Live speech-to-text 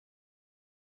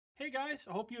Hey guys,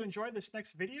 I hope you enjoyed this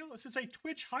next video. This is a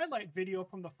Twitch highlight video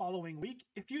from the following week.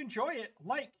 If you enjoy it,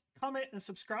 like, comment, and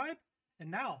subscribe.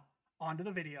 And now, on to the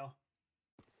video.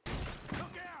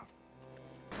 Look out!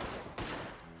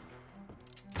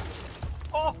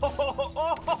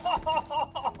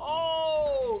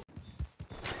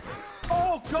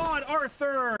 Oh God,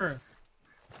 Arthur!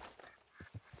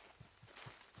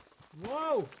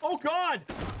 Whoa! Oh God!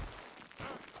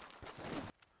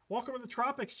 Welcome to the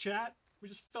tropics, chat. We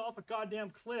just fell off a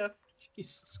goddamn cliff.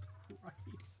 Jesus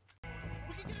Christ.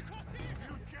 We can get across here!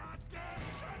 You goddamn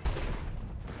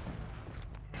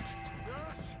shit!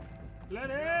 Yes!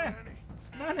 Lenny!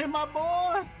 Lenny, my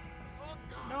boy! Oh,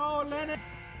 God. No, Lenny!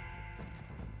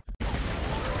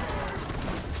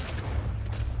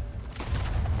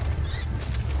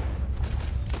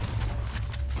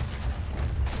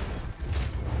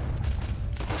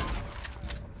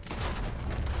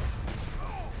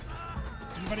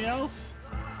 Anybody else?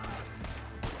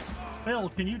 Bill,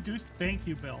 can you do... Thank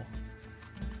you, Bill.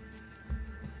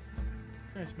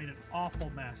 You guys made an awful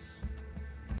mess.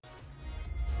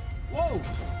 Whoa!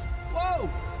 Whoa!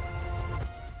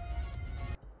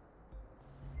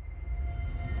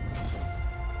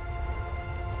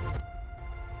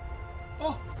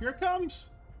 Oh, here it comes!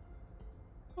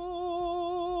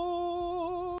 Oh!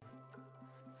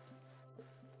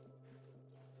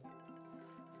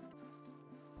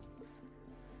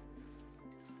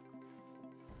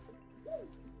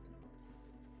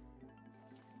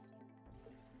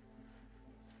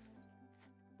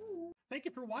 Thank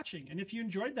you for watching, and if you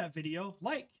enjoyed that video,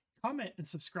 like, comment, and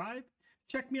subscribe.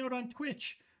 Check me out on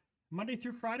Twitch, Monday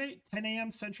through Friday, 10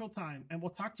 a.m. Central Time, and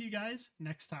we'll talk to you guys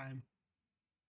next time.